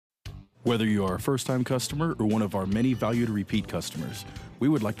Whether you are a first-time customer or one of our many valued repeat customers, we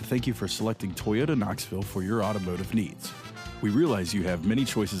would like to thank you for selecting Toyota Knoxville for your automotive needs. We realize you have many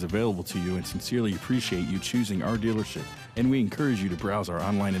choices available to you and sincerely appreciate you choosing our dealership, and we encourage you to browse our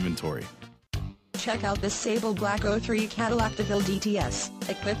online inventory. Check out this sable black 03 Cadillac Deville DTS,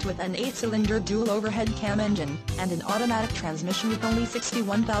 equipped with an 8-cylinder dual overhead cam engine and an automatic transmission with only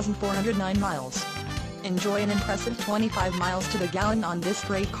 61,409 miles. Enjoy an impressive 25 miles to the gallon on this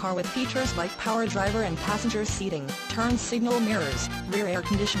great car with features like power driver and passenger seating, turn signal mirrors, rear air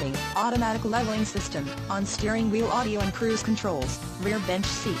conditioning, automatic leveling system, on-steering wheel audio and cruise controls, rear bench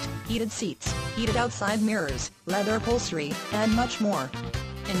seat, heated outside mirrors, leather upholstery, and much more.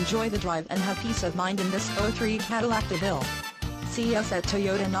 Enjoy the drive and have peace of mind in this 03 Cadillac Deville. See us at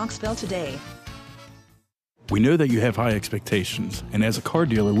Toyota Knoxville today. We know that you have high expectations, and as a car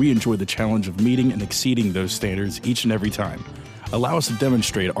dealer, we enjoy the challenge of meeting and exceeding those standards each and every time. Allow us to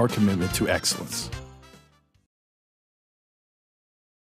demonstrate our commitment to excellence.